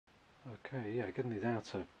Okay, yeah, getting these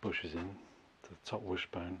outer bushes in, the top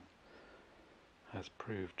wishbone, has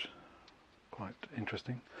proved quite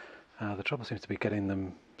interesting. The trouble seems to be getting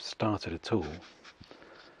them started at all.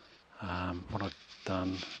 What I've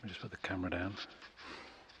done, let me just put the camera down.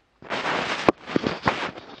 I've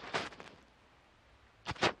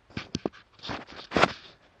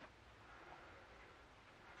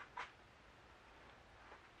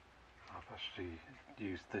actually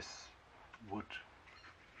used this wood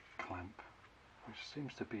clamp, which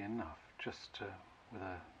seems to be enough, just with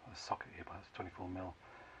a socket here, but it's 24mm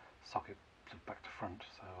socket back to front,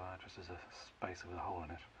 so just as a spacer with a hole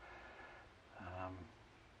in it.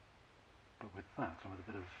 But with that, and with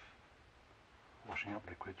a bit of washing up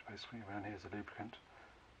liquid, basically around here as a lubricant,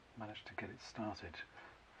 managed to get it started.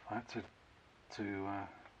 I had to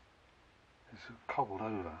it's cobbled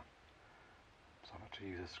over, so I've had to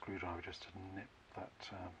use a screwdriver just to nip that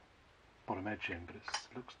bottom edge in, but it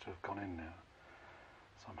looks to have gone in now.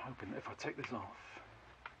 So I'm hoping that if I take this off,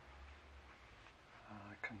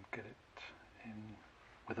 I can get it in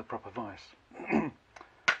with a proper vise.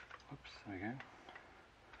 Oops, there we go.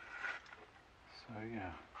 So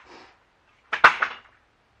yeah,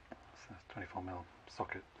 so that's 24mm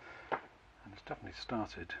socket, and it's definitely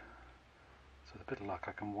started. So with a bit of luck,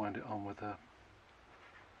 I can wind it on with a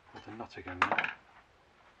nut again now.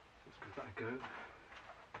 Let's give that a go.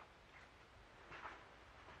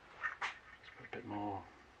 Just put a bit more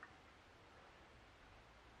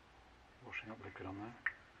washing up liquid on there.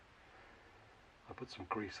 I put some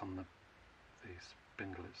grease on the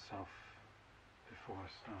spindle itself before I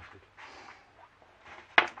started.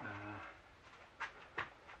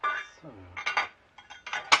 So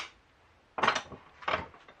a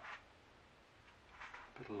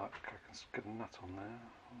bit of luck, I can get a nut on there,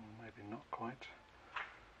 or maybe not quite.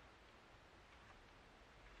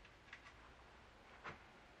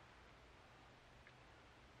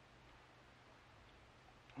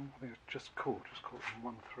 Oh, I think it's just caught in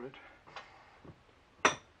one thread.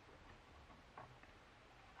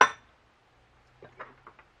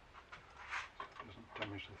 Doesn't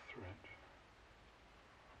damage the thread.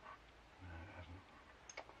 No, it hasn't.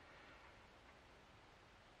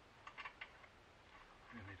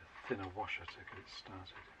 You need a thinner washer to get it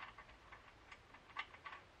started.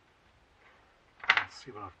 Let's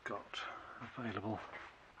see what I've got available.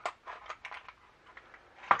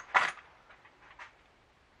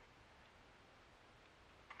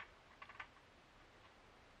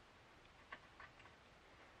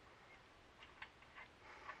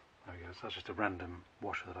 There we go, so that's just a random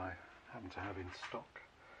washer that I happen to have in stock.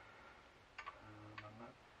 And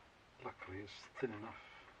that luckily is thin enough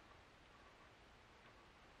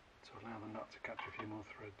to allow the nut to catch a few more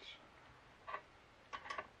threads.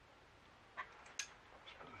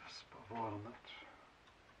 Just put a spot of oil on that.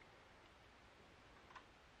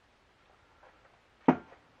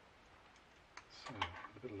 So,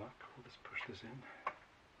 with a bit of luck, we'll just push this in.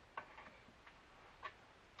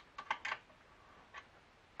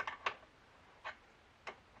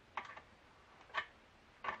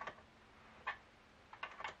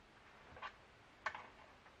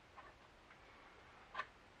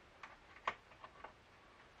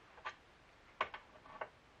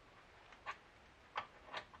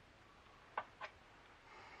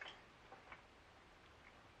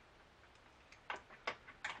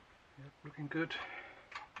 Yep, looking good.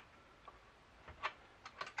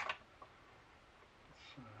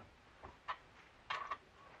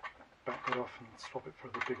 Back that off and swap it for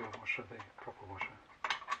the bigger washer, the proper washer.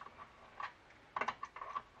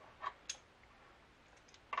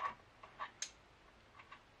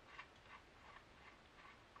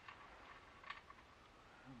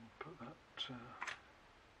 And put that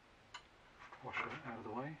washer out of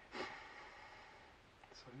the way.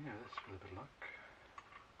 So yeah, this with a bit of luck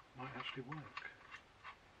might actually work.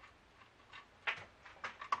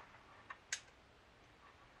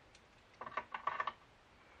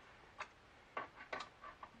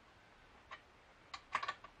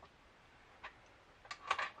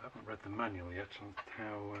 I haven't read the manual yet on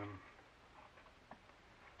how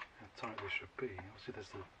tight this should be. Obviously there's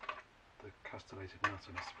the castellated nut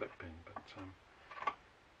and a split pin, but I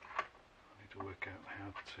need to work out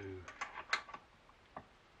how to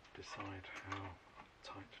decide how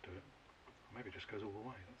tight to do it. Maybe it just goes all the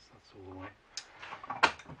way. That's all the way.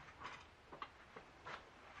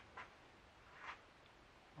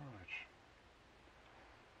 Right.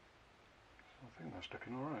 So I think that's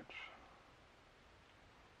looking all right.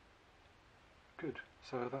 Good.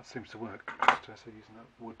 So that seems to work. Just using that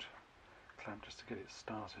wood clamp just to get it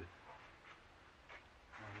started,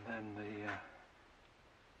 and then the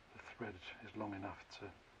thread is long enough to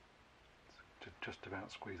to just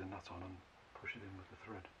about squeeze a nut on and push it in with the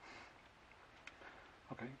thread.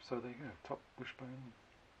 Okay, so there you go, top Wishbone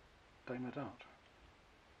Daimler dart.